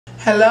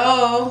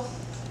Hello,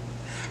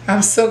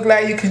 I'm so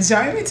glad you can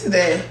join me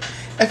today.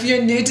 If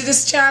you're new to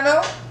this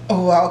channel,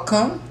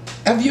 welcome.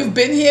 If you've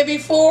been here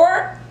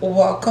before,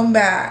 welcome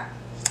back.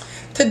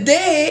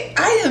 Today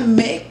I am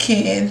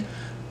making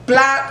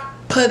black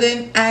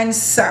pudding and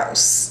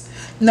sauce.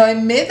 Now I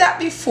made that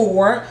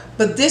before,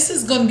 but this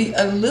is going to be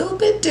a little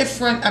bit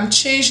different. I'm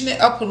changing it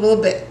up a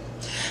little bit.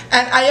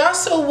 And I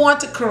also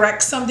want to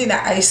correct something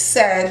that I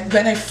said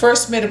when I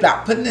first made a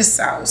black pudding and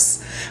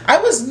sauce.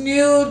 I was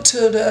new to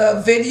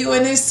the video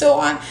and so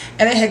on,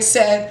 and I had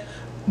said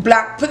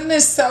black pudding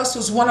and sauce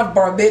was one of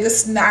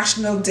Barbados'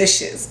 national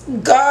dishes.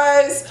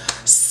 Guys,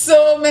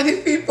 so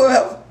many people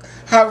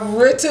have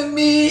written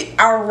me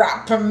or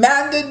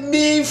reprimanded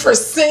me for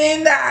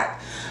saying that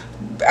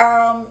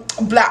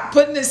black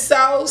pudding and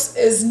sauce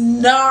is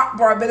not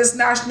Barbados'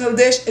 national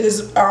dish. It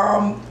is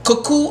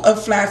cuckoo and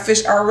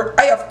flatfish.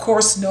 I of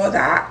course know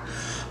that,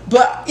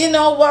 but you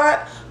know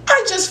what,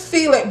 I just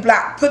feel like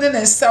black pudding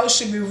and sauce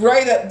should be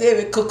right up there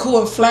with cuckoo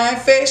and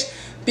flatfish,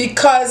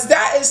 because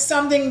that is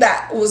something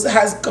that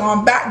has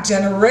gone back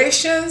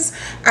generations,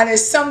 and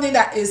it's something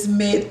that is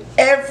made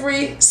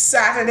every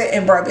Saturday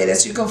in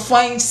Barbados. You can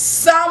find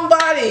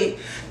somebody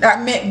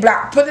that make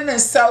black pudding and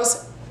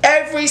sauce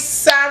every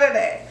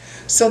Saturday.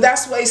 So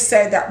that's why I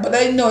said that, but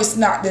I know it's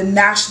not the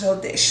national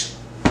dish.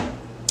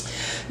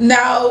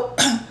 Now,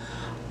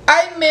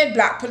 I made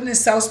black pudding and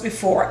sauce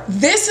before.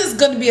 This is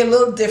going to be a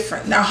little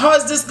different. Now, how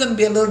is this going to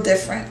be a little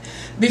different?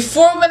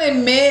 Before, when I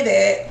made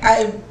it,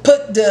 I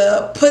put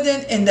the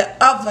pudding in the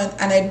oven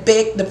and I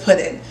baked the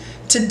pudding.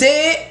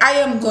 Today, I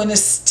am going to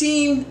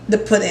steam the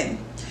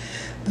pudding.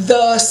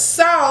 The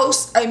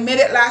sauce, I made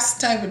it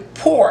last time with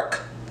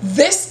pork.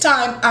 This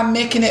time, I'm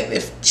making it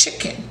with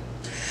chicken.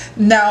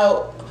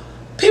 Now,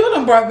 people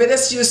in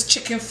Barbados use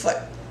chicken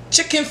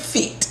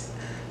feet.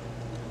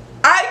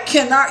 I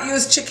cannot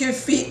use chicken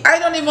feet. I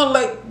don't even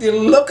like the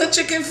look of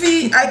chicken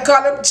feet. I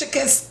call them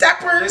chicken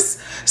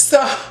steppers. So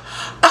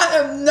I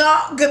am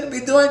not going to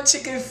be doing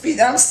chicken feet.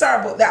 I'm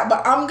sorry about that,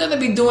 but I'm going to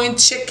be doing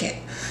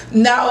chicken.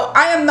 Now,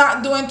 I am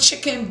not doing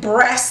chicken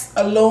breast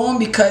alone,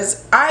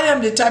 because I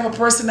am the type of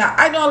person that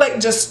I don't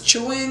like just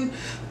chewing.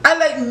 I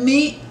like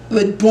meat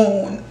with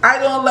bone. I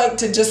don't like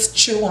to just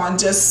chew on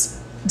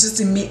just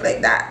the meat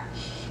like that.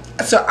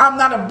 So I'm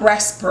not a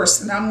breast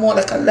person. I'm more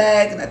like a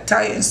leg and a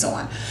thigh and so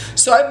on.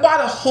 So I bought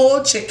a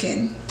whole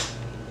chicken,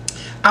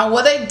 and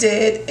what I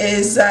did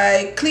is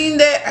I cleaned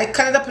it, I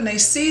cut it up, and I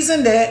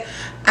seasoned it,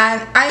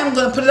 and I am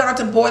going to put it on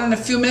to boil in a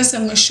few minutes.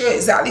 I'm going to show you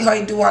exactly how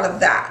I do all of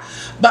that.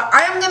 But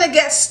I am going to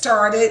get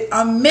started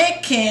on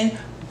making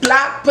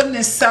black pudding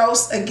and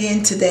sauce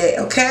again today,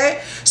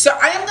 okay? So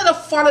I am going to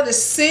follow the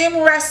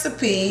same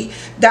recipe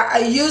that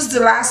I used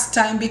the last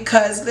time,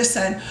 because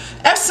listen,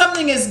 if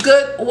something is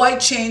good, why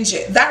change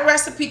it? That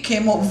recipe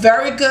came out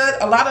very good.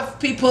 A lot of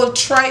people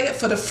tried it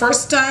for the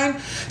first time.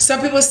 Some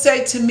people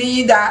say to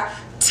me that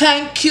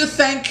thank you,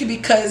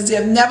 because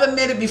they've never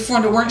made it before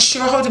and they weren't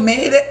sure how to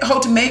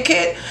make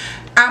it.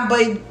 And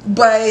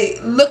by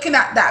looking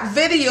at that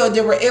video, they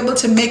were able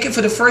to make it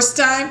for the first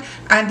time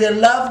and they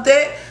loved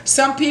it.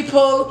 Some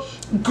people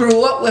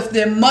grew up with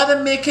their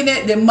mother making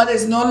it. Their mother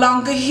is no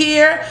longer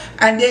here,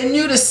 and they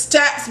knew the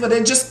steps, but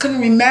they just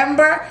couldn't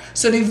remember.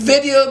 So the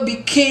video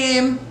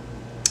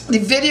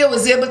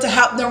was able to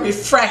help them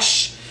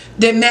refresh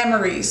their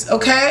memories,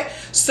 okay?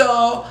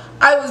 So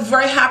I was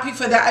very happy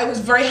for that. I was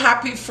very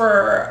happy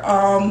for,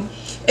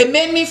 it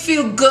made me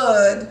feel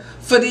good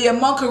for the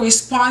amount of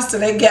response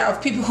that I get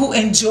of people who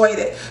enjoyed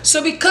it.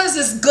 So because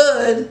it's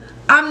good,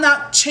 I'm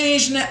not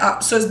changing it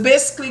up. So it's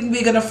basically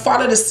we're going to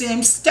follow the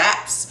same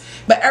steps,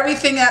 but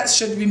everything else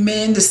should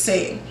remain the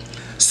same.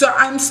 So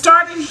I'm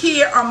starting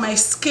here on my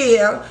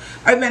scale.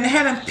 I went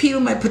ahead and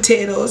peeled my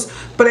potatoes,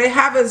 but I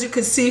have, as you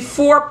can see,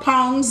 4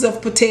 pounds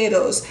of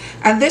potatoes.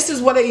 And this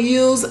is what I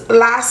used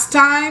last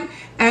time.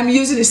 I'm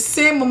using the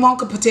same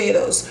amount of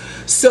potatoes.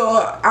 So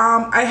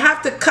I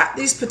have to cut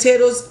these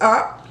potatoes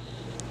up.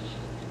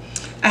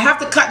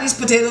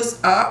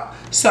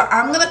 So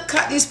I'm gonna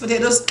cut these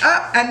potatoes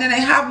up, and then I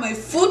have my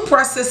food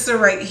processor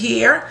right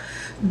here.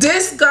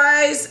 This,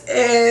 guys,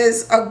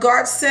 is a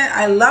godsend.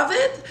 I love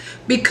it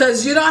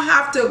because you don't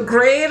have to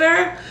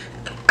grater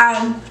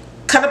and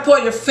cut up all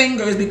your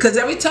fingers, because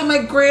every time I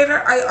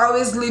grater, I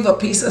always leave a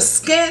piece of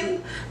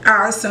skin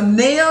or some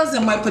nails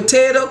in my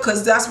potato,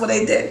 because that's what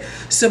I did.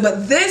 So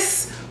but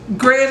this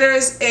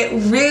graters it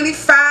really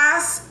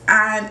fast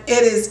and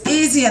it is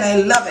easy, and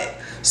I love it.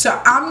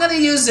 So I'm going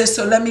to use this.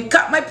 So let me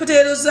cut my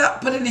potatoes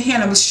up, put it in here,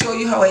 and I'm going to show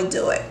you how I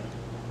do it.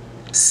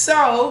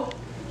 So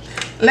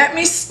let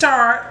me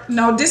start.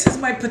 Now this is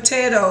my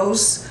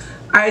potatoes.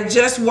 I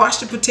just washed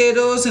the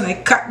potatoes and I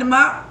cut them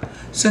up.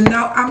 So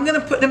now I'm going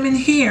to put them in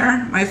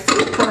here, my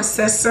food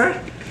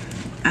processor,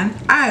 and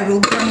I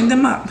will grind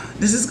them up.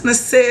 This is going to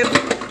save,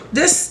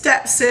 this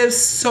step saves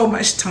so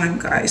much time,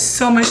 guys.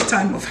 So much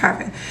time of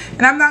having.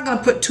 And I'm not going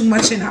to put too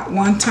much in at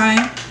one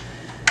time,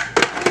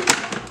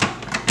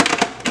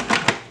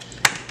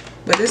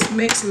 but this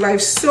makes life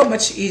so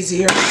much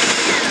easier.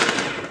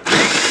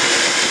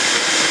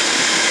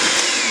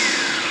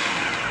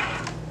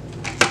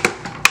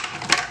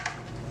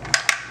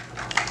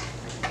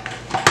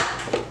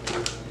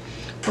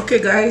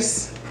 Okay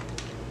guys,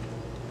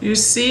 you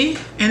see,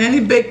 and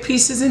any big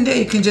pieces in there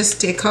you can just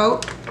take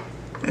out.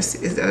 Let's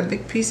see, is that a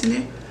big piece in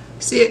there?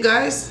 See it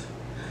guys?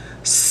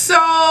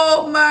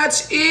 So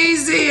much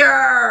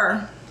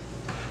easier.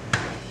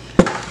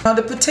 Now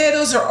the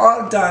potatoes are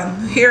all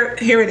done. Here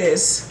it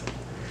is.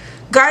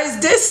 Guys,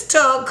 this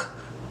took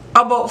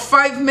about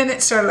 5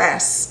 minutes or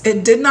less.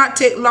 It did not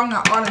take long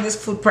at all in this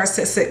food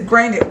process. It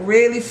grinded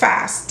really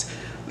fast,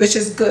 which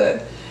is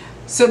good.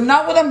 So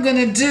now what I'm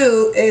gonna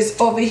do is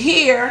over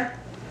here,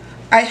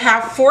 I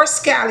have 4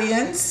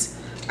 scallions,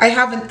 I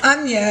have an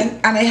onion,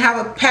 and I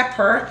have a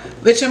pepper,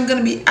 which I'm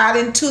gonna be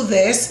adding to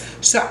this.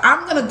 So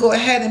I'm gonna go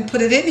ahead and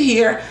put it in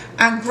here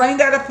and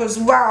grind that up as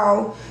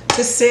well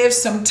to save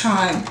some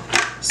time.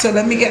 So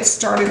let me get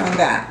started on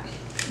that.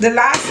 The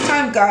last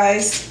time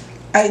guys,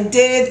 I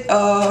did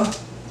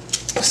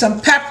some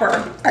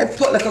pepper. I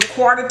put like a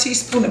 1/4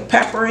 teaspoon of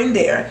pepper in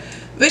there,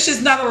 which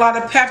is not a lot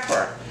of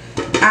pepper.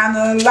 And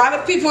a lot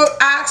of people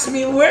ask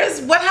me,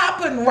 what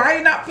happened? Why are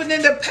you not putting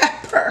in the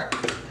pepper?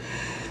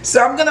 So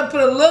I'm gonna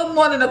put a little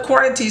more than a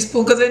 1/4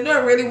 teaspoon because I know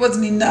it really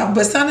wasn't enough.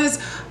 But sometimes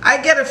I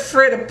get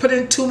afraid of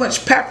putting too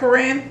much pepper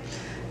in,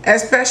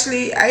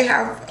 especially I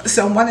have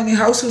someone in the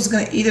house who's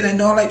gonna eat it and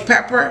don't like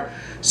pepper.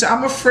 So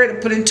I'm afraid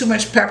of putting too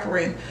much pepper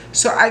in.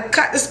 So I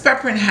cut this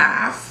pepper in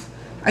half.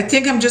 I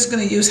think I'm just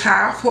gonna use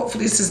half.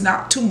 Hopefully this is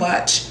not too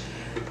much.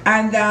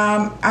 And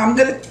I'm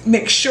gonna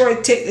make sure I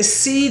take the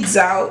seeds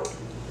out,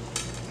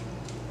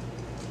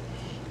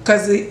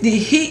 because the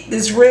heat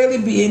is really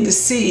be in the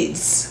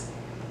seeds.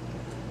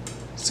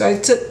 So I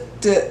took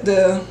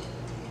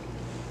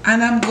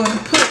and I'm going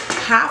to put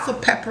half a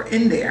pepper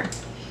in there.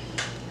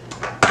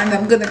 And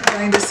I'm going to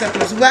grind this up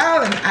as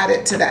well and add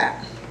it to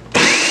that.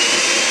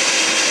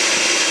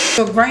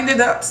 So grind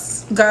it up,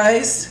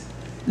 guys,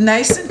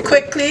 nice and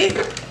quickly.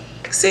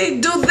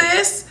 See, do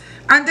this.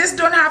 And this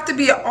don't have to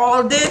be an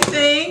all-day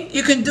thing.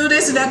 You can do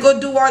this and then go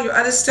do all your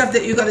other stuff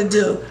that you got to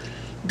do.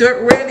 Do it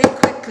really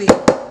quickly.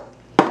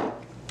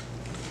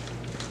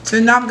 So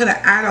now I'm gonna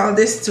add all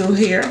this to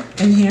here,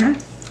 in here.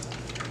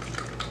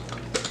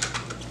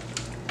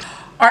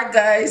 Alright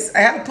guys,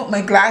 I have to put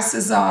my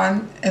glasses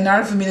on in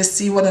order for me to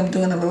see what I'm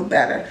doing a little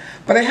better.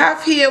 But I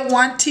have here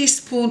 1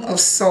 teaspoon of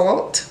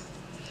salt,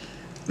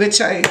 which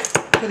I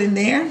put in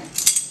there.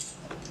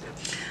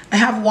 I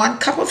have 1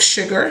 cup of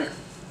sugar.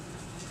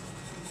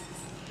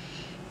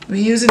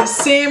 We're using the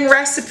same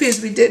recipe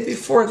as we did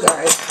before,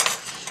 guys.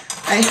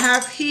 I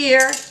have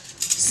here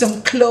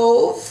some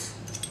clove.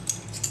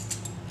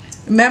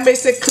 Remember I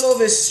said clove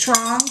is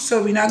strong,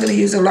 so we're not going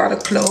to use a lot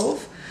of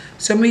clove.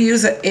 So I'm going to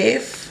use an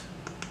 1/8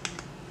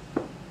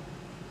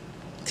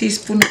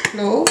 teaspoon of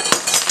clove.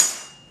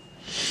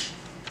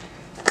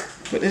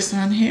 Put this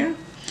on here.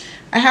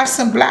 I have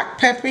some black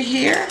pepper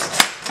here.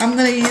 I'm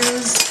going to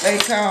use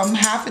like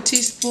half a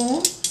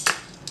teaspoon.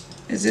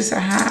 Is this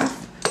a half?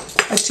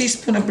 A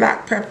teaspoon of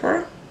black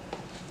pepper.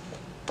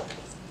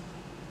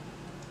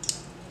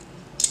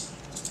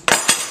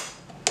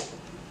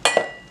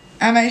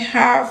 And I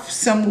have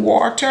some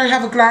water. I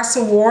have a glass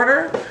of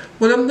water.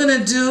 What I'm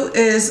gonna do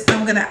is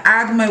I'm gonna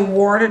add my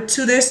water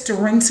to this to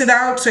rinse it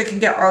out so I can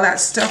get all that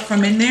stuff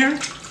from in there.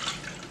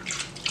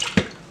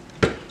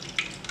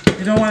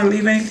 You don't want to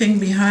leave anything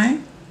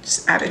behind.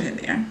 Just add it in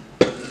there.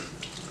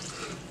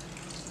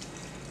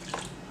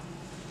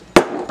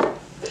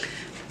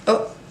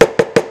 Oh,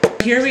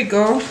 here we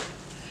go.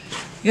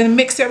 You're gonna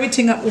mix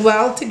everything up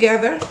well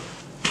together.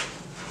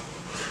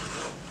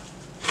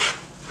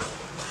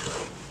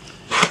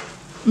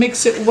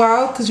 Mix it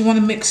well because you want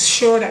to make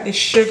sure that the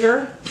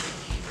sugar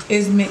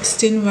is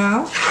mixed in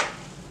well.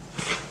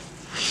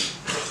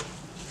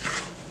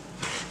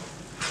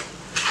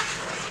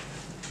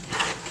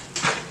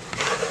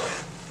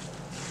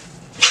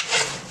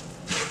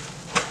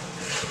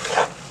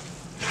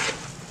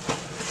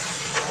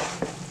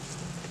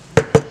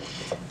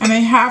 And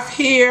I have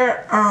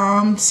here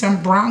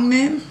some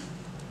browning.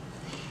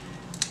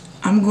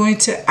 I'm going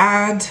to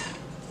add.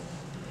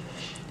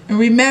 And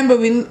remember,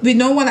 we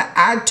don't want to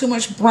add too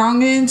much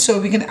browning,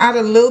 so we can add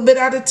a little bit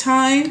at a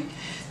time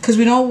because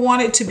we don't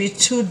want it to be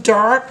too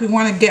dark. We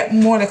want to get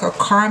more like a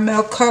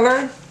caramel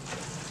color.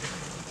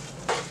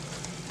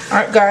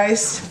 Alright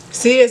guys,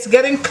 see, it's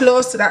getting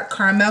close to that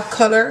caramel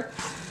color,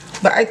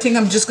 but I think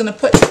I'm just going to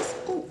put,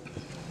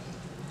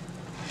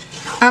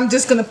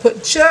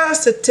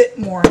 just a tip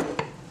more.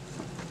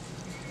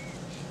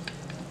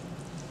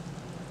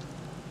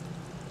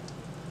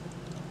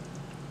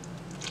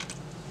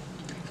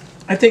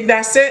 I think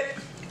that's it.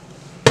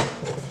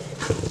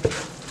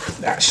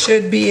 That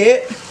should be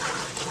it.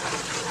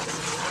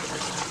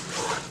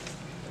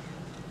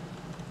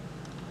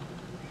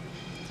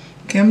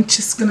 Okay, I'm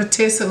just gonna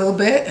taste a little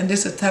bit and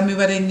this will tell me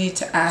whether I need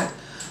to add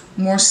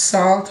more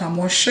salt or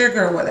more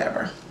sugar or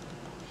whatever.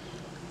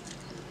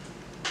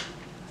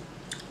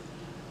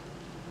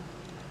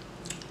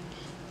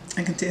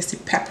 I can taste the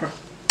pepper.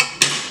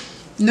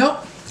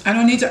 Nope, I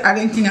don't need to add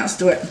anything else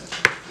to it.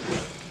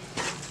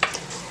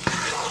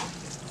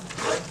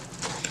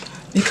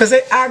 Because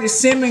I add the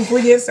same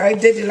ingredients I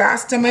did the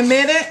last time I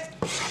made it,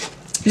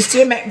 the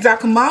same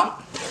exact amount.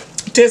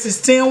 Tastes the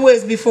same way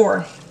as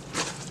before.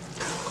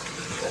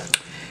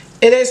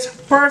 It is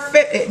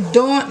perfect. It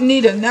don't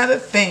need another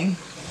thing.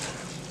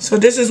 So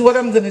this is what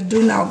I'm gonna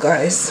do now,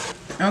 guys.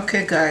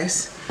 Okay,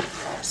 guys.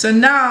 So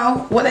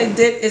now what I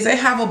did is I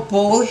have a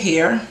bowl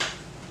here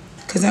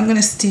because I'm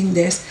gonna steam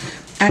this.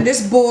 And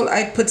this bowl,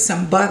 I put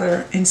some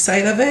butter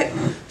inside of it.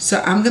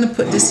 So I'm gonna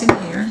put this in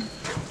here.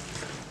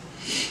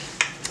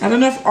 I don't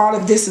know if all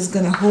of this is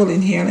gonna hold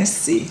in here. Let's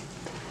see.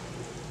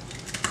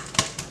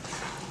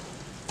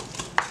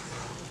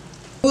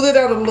 Smooth it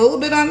out a little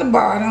bit on the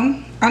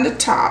bottom, on the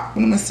top.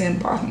 What am I saying,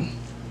 bottom?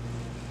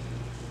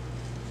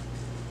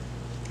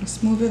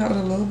 Smooth it out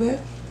a little bit.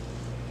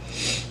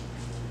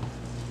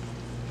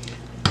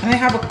 And I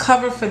have a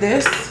cover for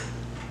this.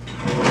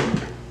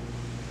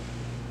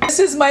 This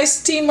is my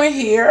steamer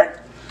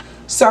here.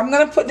 So I'm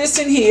gonna put this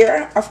in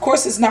here. Of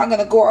course, it's not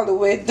gonna go all the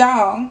way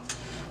down,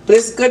 but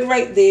it's good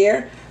right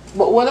there.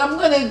 But what I'm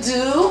gonna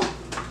do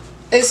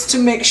is to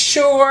make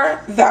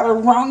sure that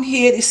around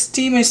here the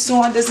steam and so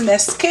on doesn't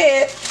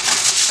escape,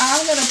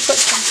 I'm gonna put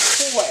some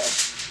foil.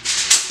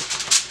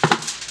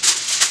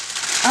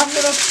 I'm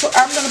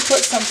gonna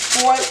put some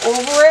foil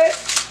over it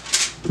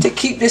to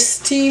keep the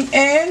steam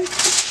in.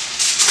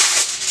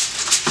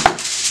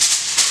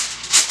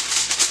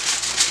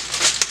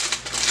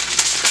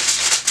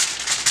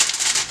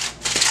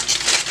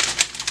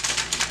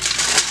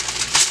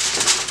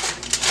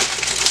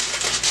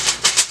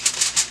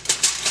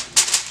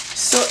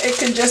 So it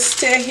can just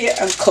stay here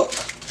and cook.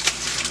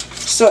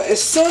 So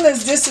as soon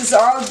as this is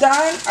all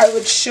done, I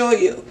would show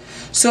you.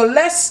 So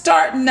let's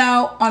start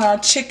now on our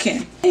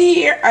chicken.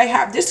 Here I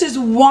have, this is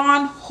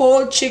one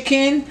whole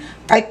chicken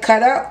I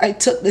cut up. I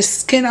took the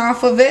skin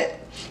off of it,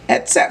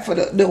 except for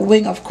the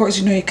wing, of course,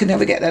 you know you can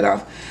never get that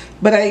off.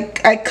 But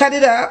I cut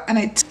it up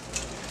and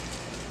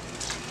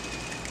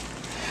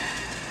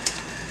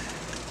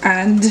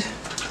and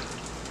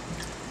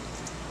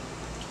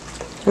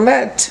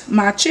let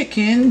my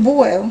chicken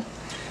boil.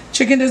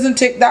 Chicken doesn't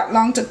take that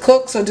long to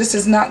cook, so this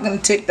is not going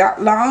to take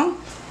that long.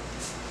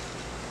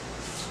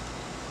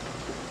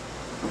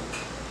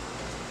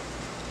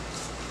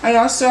 I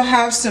also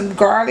have some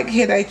garlic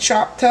here that I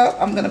chopped up.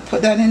 I'm going to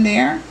put that in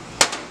there.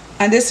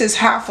 And this is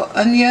half an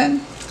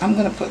onion. I'm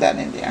going to put that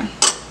in there.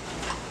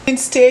 And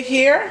stay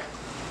here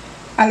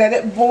and let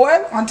it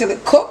boil until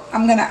it cooks.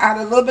 I'm going to add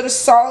a little bit of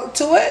salt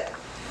to it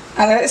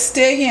and let it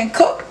stay here and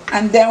cook.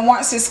 And then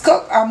once it's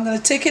cooked, I'm going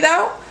to take it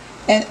out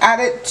and add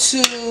it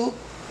to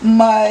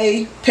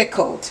my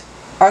pickled.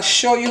 I'll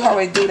show you how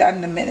I do that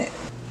in a minute.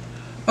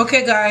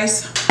 Okay,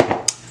 guys.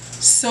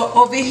 So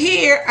over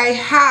here I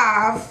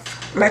have,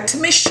 let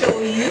me show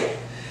you.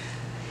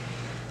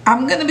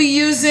 I'm going to be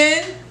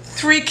using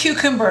 3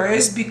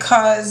 cucumbers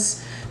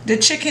because the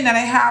chicken that I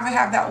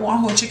have that one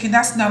whole chicken.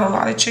 That's not a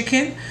lot of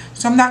chicken.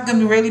 So I'm not going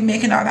to be really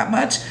making all that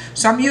much.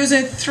 So I'm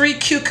using 3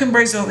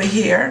 cucumbers over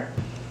here.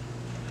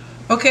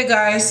 Okay,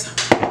 guys.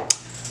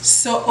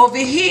 So over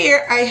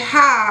here I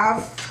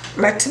have,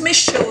 let me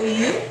show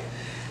you.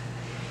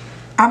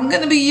 I'm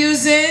going to be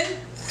using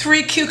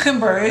 3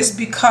 cucumbers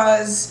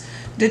because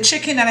the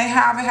chicken that I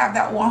have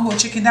that one whole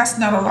chicken. That's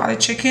not a lot of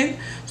chicken.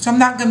 So I'm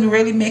not going to be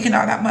really making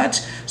all that much.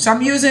 So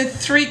I'm using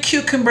 3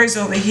 cucumbers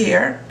over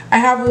here. I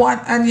have 1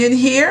 onion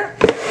here.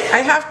 I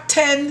have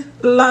 10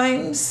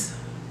 limes.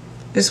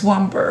 It's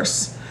 1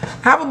 burst.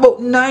 I have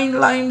about 9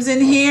 limes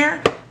in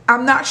here.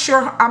 I'm not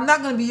sure. I'm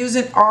not going to be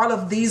using all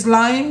of these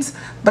limes,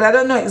 but I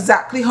don't know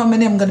exactly how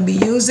many I'm going to be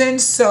using.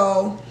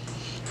 So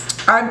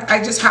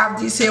I just have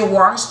these here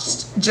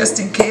washed just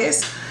in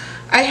case.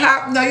 I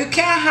have, now you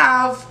can't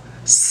have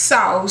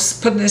sauce,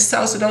 put in the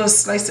sauce without a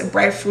slice of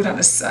breadfruit on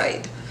the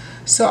side.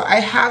 So I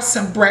have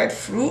some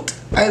breadfruit.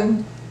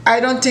 I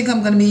don't think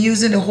I'm going to be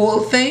using the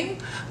whole thing.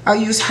 I'll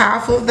use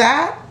half of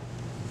that.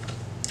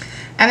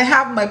 And I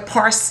have my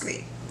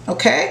parsley,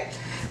 okay?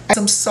 And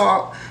some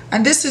salt.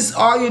 And this is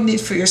all you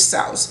need for your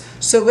sauce.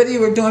 So whether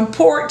you were doing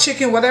pork,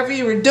 chicken, whatever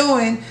you were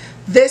doing,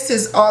 this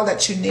is all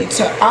that you need.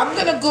 So I'm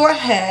going to go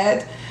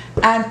ahead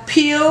and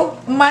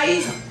peel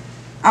my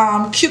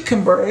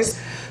cucumbers.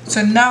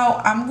 So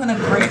now I'm going to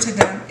grate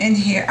them in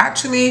here.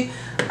 Actually,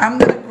 I'm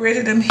going to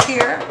grate them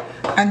here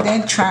and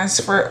then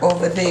transfer it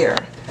over there.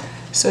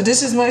 So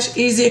this is much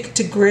easier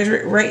to grate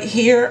it right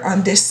here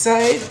on this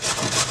side.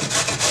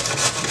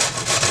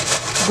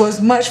 It goes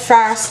much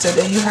faster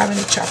than you having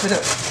to chop it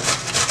up.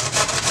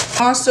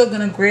 I'm also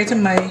going to grate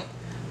my,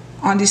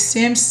 on the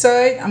same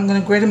side, I'm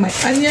going to grate my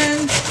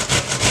onion.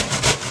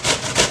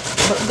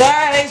 But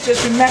guys,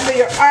 just remember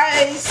your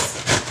eyes.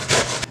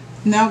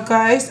 Now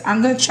guys,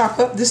 I'm going to chop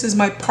up, this is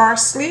my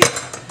parsley.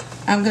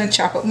 I'm going to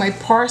chop up my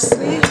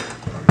parsley.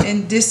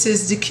 And this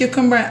is the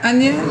cucumber and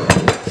onion.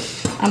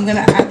 I'm going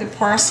to add the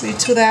parsley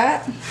to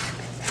that.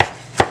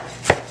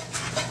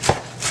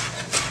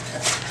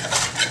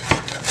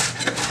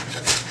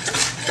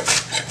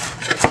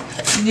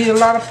 You need a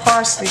lot of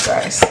parsley,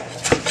 guys.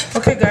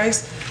 Okay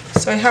guys,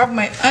 so I have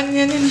my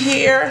onion in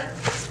here,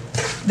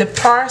 the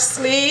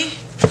parsley,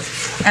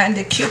 and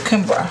the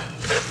cucumber.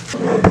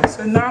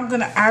 So now I'm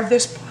going to add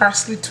this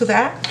parsley to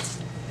that.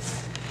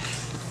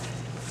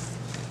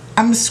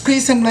 I'm gonna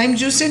squeeze some lime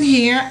juice in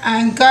here,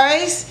 and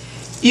guys,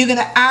 you're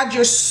gonna add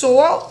your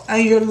salt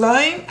and your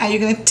lime, and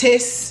you're gonna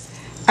taste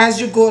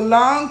as you go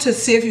along to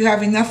see if you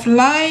have enough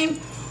lime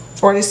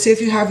or to see if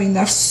you have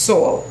enough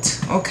salt.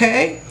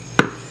 Okay,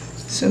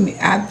 so let me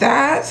add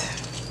that.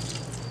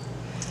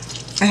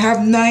 I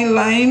have 9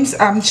 limes.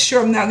 I'm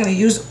sure I'm not gonna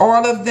use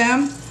all of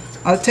them.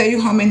 I'll tell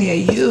you how many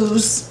I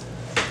use,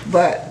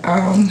 but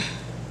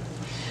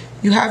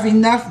you have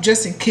enough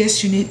just in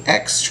case you need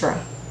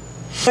extra.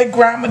 My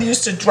grandmother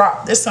used to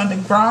drop this on the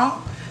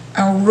ground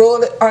and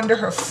roll it under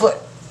her foot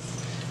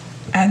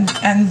and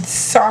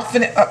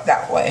soften it up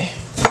that way.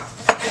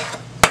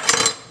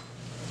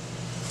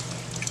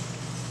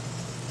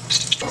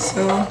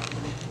 So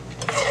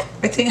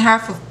I think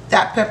half of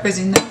that pepper is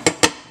enough.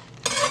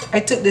 I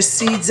took the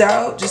seeds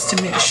out just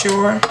to make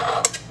sure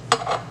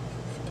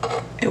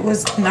it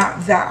was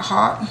not that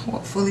hot.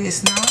 Hopefully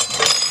it's not.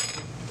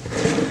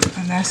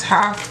 And that's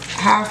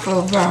half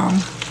of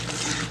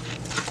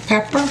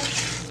pepper.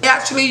 I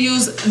actually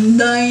used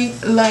 9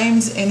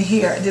 limes in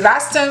here. The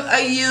last time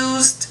I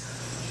used,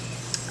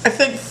 I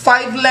think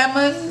 5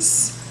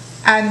 lemons,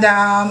 and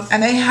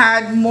I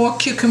had more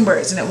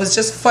cucumbers, and it was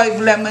just 5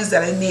 lemons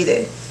that I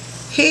needed.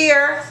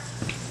 Here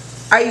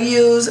I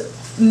used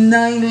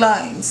 9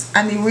 limes,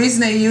 and the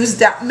reason I used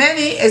that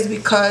many is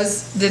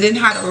because they didn't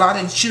have a lot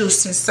of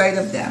juice inside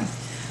of them.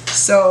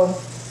 So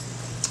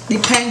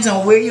depends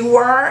on where you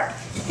are,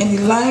 and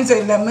the limes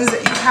or lemons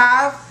that you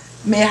have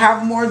may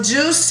have more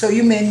juice, so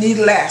you may need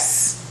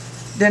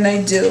less than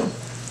I do.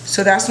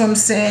 So that's what I'm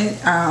saying.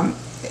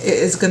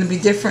 It's going to be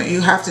different.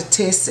 You have to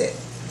taste it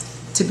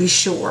to be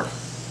sure.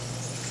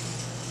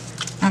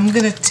 I'm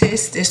going to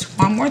taste this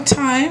one more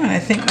time, and I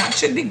think that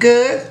should be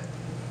good.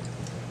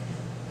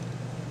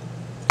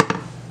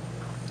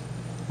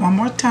 One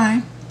more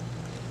time.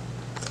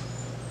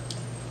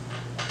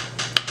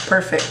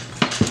 Perfect.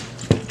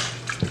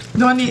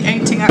 Don't need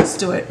anything else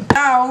to it.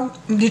 Now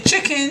the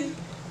chicken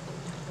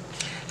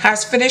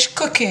has finished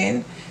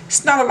cooking.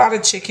 It's not a lot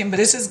of chicken, but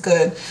this is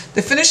good.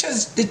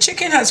 The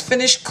chicken has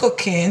finished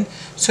cooking.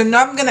 So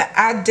now I'm gonna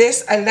add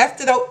this. I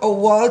left it out a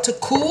while to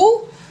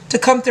cool, to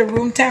come to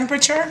room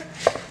temperature.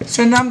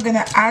 So now I'm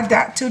gonna add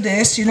that to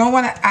this. You don't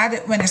wanna add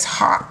it when it's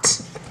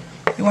hot.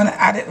 You wanna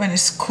add it when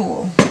it's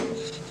cool.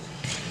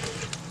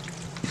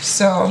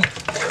 So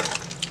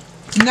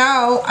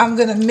now I'm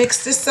gonna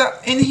mix this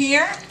up in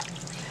here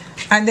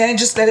and then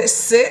just let it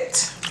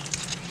sit.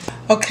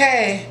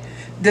 Okay,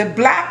 the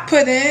black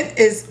pudding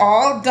is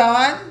all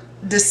done.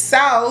 The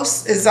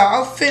sauce is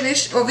all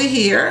finished over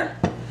here.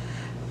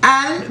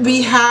 And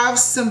we have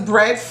some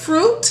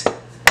breadfruit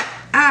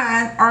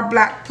and our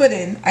black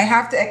pudding. I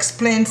have to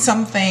explain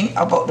something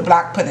about the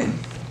black pudding.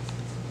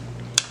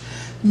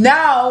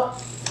 Now,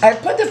 I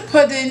put the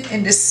pudding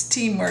in the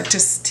steamer to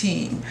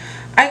steam.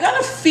 I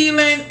got a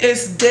feeling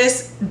it's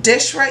this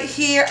dish right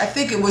here. I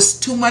think it was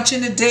too much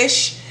in the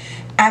dish,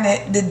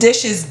 and the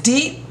dish is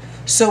deep.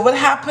 So what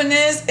happened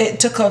is it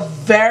took a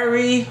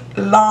very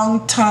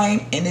long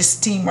time in the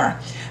steamer.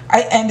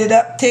 I ended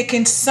up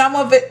taking some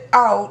of it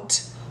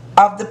out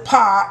of the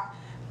pot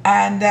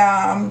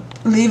and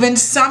leaving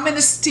some in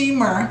the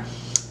steamer,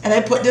 and I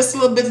put this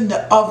little bit in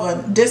the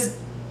oven. This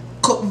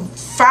cooked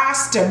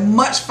faster,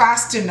 much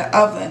faster in the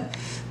oven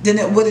than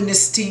it would in the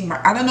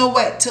steamer. I don't know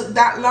why it took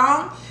that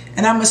long,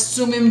 and I'm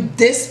assuming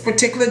this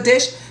particular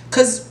dish,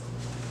 because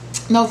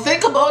now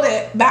think about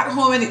it, back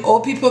home when the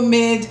old people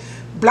made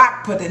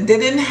black pudding, they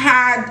didn't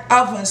have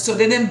ovens, so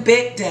they didn't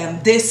bake them,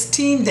 they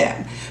steamed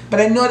them.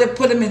 But I know they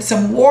put them in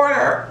some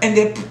water and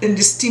they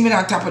steam it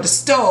on top of the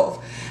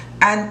stove.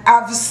 And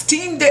I've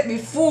steamed it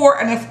before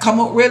and it's come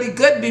out really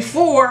good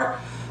before,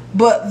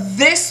 but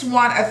this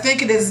one, I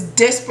think it is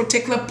this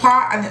particular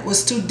pot, and it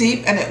was too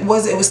deep and it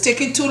was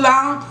taking too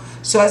long.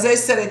 So as I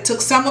said, I took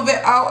some of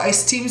it out, I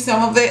steamed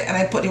some of it, and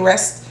I put the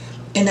rest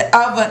in the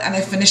oven and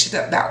I finished it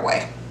up that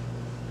way.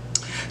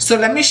 So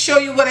let me show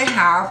you what I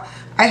have.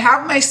 I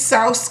have my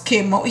sauce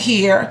came out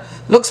here,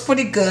 looks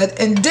pretty good,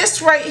 and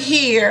this right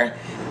here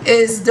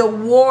is the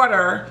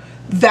water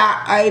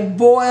that I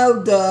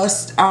boiled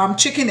the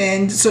chicken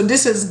in. So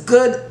this is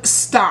good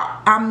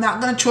stock. I'm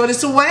not gonna throw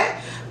this away.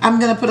 I'm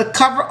gonna put a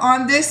cover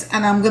on this,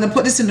 and I'm gonna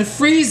put this in the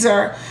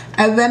freezer,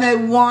 and when I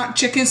want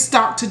chicken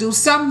stock to do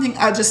something,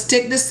 I'll just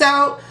take this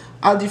out,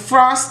 I'll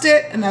defrost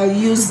it, and I'll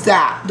use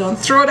that. Don't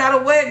throw that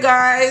away,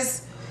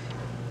 guys.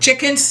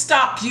 Chicken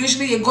stock,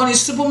 usually you go in the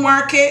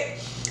supermarket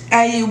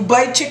and you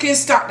buy chicken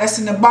stock that's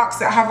in the box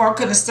that have all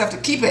kind of stuff to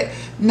keep it.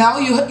 Now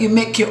you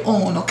make your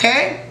own,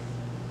 okay?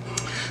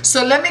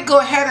 So let me go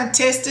ahead and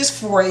taste this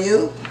for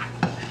you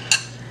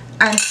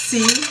and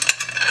see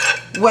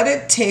what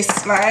it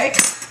tastes like.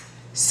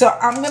 So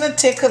I'm gonna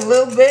take a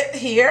little bit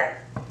here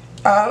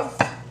of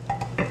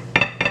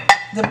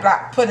the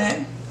black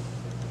pudding.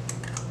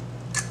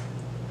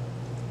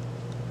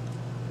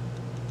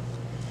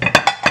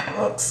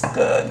 Looks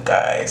good,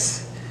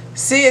 guys.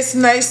 See, it's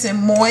nice and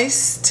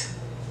moist.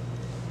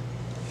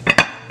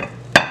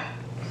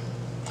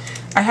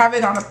 I have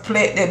it on a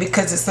plate there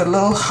because it's a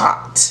little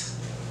hot.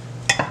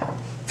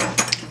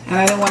 and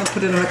I don't want to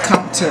put it on the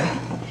counter.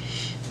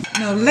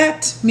 Now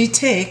let me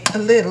take a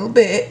little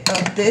bit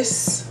of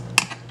this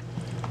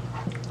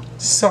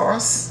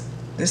sauce,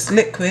 this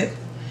liquid,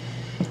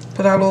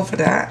 put all over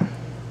that.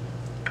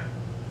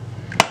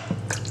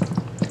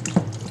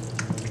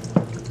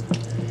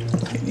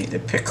 You need a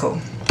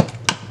pickle.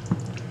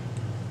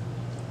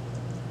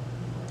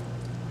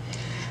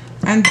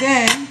 And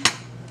then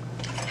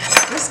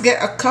let's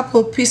get a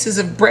couple pieces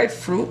of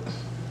breadfruit.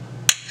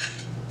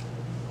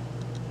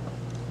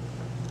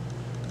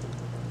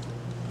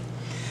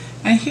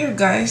 And here,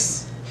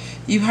 guys,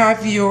 you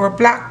have your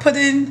black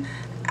pudding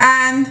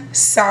and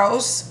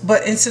souse,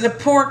 but instead of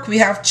pork we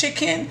have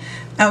chicken,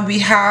 and we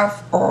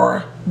have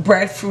our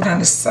breadfruit on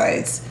the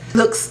sides.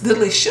 Looks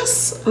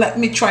delicious. Let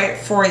me try it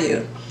for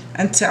you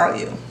and tell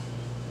you.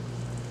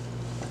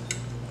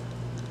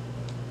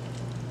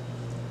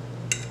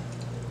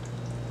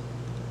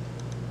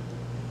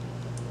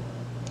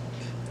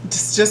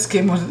 This just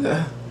came out of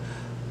the...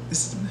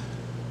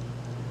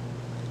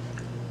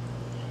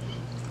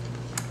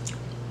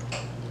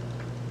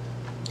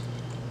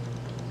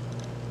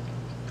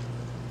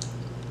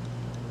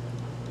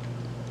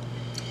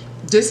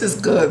 This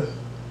is good.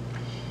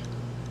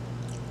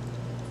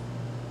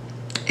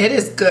 It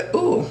is good.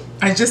 Ooh,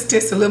 I just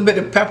taste a little bit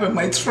of pepper in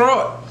my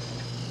throat.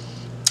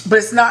 But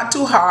it's not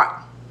too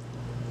hot.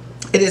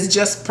 It is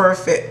just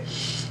perfect.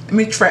 Let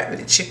me try it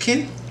with the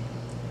chicken.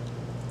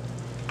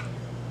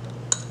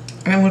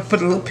 And I'm going to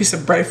put a little piece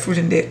of breadfruit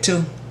in there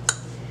too.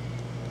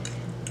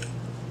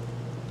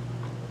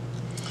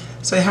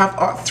 So I have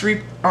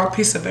all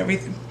piece of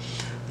everything.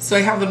 So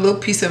I have a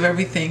little piece of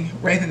everything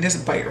right in this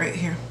bite right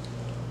here.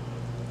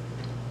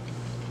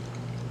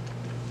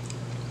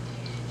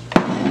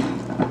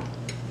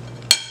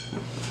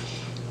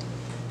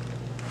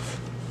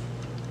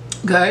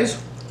 Guys,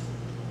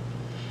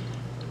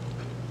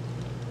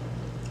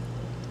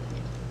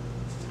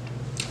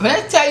 when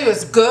I tell you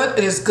it's good,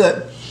 it is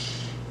good.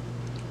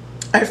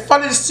 I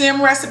followed the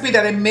same recipe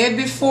that I made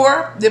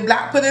before, the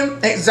black pudding,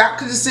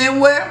 exactly the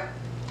same way.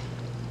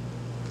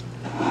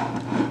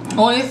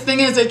 Only thing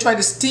is I try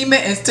to steam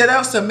it instead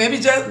of, so maybe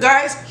just,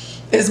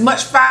 guys, it's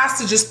much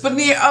faster just put it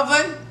in your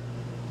oven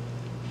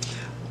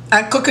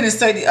and cook it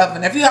inside the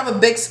oven. If you have a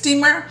big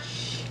steamer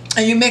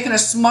and you're making a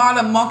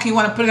smaller mug, you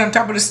want to put it on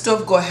top of the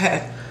stove, go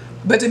ahead.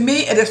 But to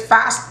me, it is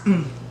fast.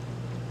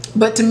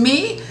 But to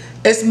me,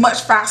 it's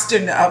much faster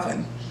in the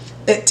oven.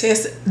 It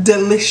tastes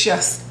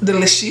delicious,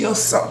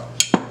 delicioso.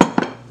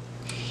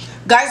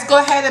 Guys, go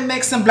ahead and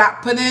make some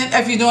black pudding.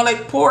 If you don't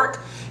like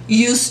pork,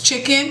 use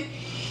chicken.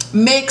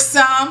 Make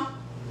some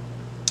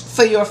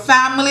for your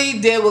family.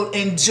 They will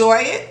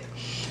enjoy it.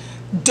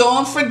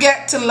 Don't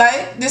forget to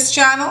like this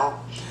channel.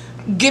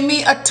 Give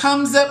me a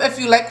thumbs up if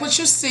you like what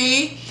you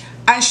see.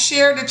 And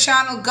share the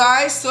channel,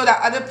 guys, so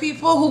that other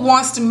people who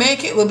wants to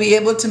make it will be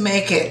able to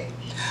make it.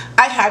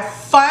 I had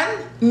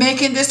fun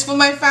making this for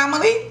my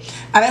family,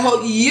 and I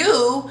hope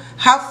you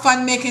have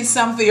fun making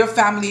some for your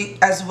family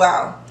as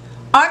well.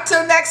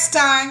 Until next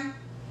time,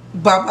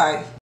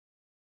 bye-bye.